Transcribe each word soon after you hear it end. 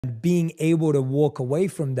being able to walk away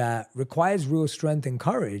from that requires real strength and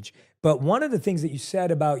courage. But one of the things that you said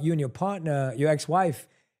about you and your partner, your ex-wife,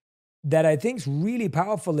 that I think is really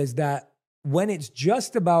powerful is that when it's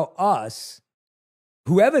just about us,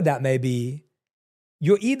 whoever that may be,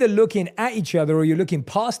 you're either looking at each other or you're looking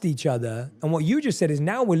past each other. And what you just said is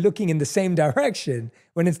now we're looking in the same direction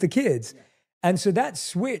when it's the kids. Yeah. And so that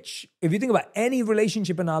switch, if you think about any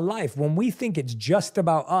relationship in our life, when we think it's just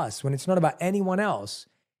about us, when it's not about anyone else,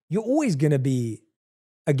 you're always going to be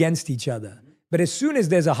against each other. But as soon as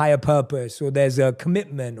there's a higher purpose or there's a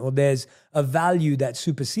commitment or there's a value that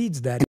supersedes that,